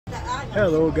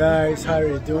Hello guys, how are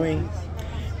you doing?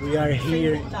 We are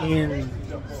here in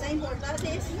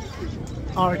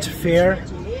art fair,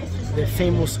 the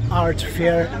famous art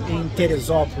fair in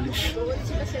Teresópolis.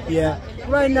 Yeah,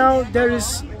 right now there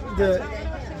is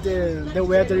the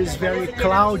weather is very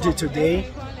cloudy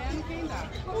today.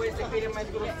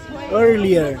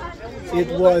 Earlier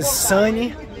it was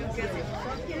sunny,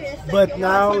 but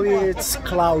now it's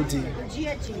cloudy.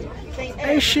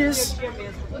 And she's,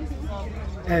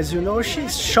 as you know,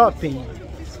 she's shopping.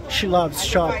 She loves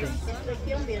shopping.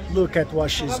 Look at what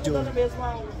she's doing.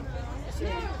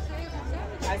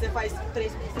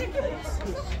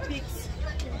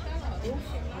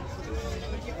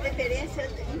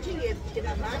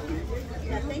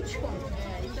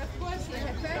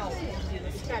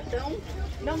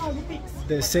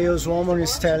 The saleswoman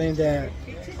is telling that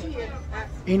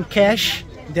in cash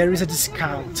there is a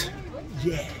discount.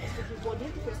 Yeah.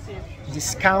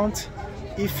 Discount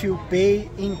if you pay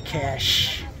in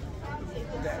cash.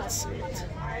 That's it.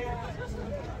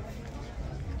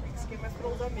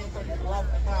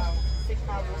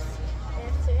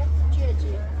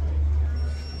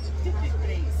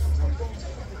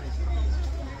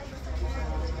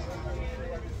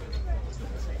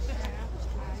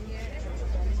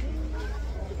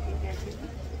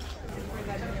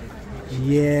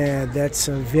 Yeah, that's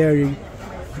a very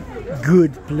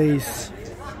good place,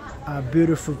 a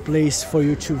beautiful place for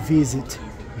you to visit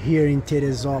here in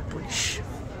Teresópolis.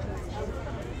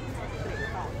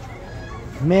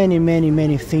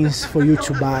 Many things for you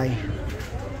to buy.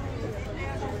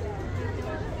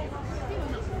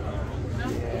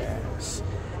 Yes.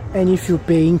 And if you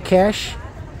pay in cash,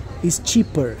 it's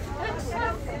cheaper.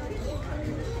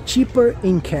 Cheaper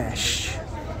in cash.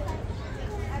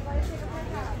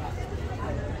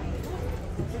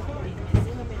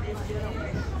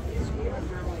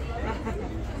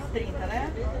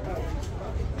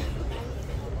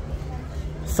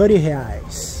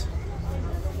 R$30.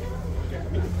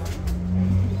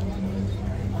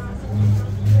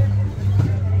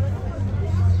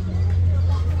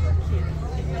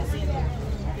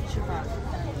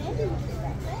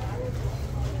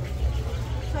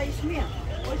 Só isso mesmo?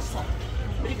 Hoje só.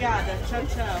 Obrigada. Tchau,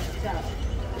 tchau.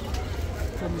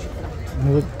 Vamos de prato.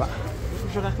 Opa. Vou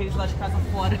jogar aqueles lá de casa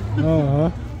fora.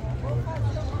 Uhum.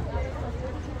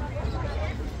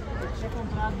 Eu tinha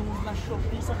comprado uns na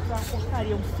Shopee, só que era uma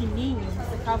porcaria, um fininho, não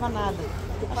secava nada.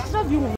 Acho que já viu um.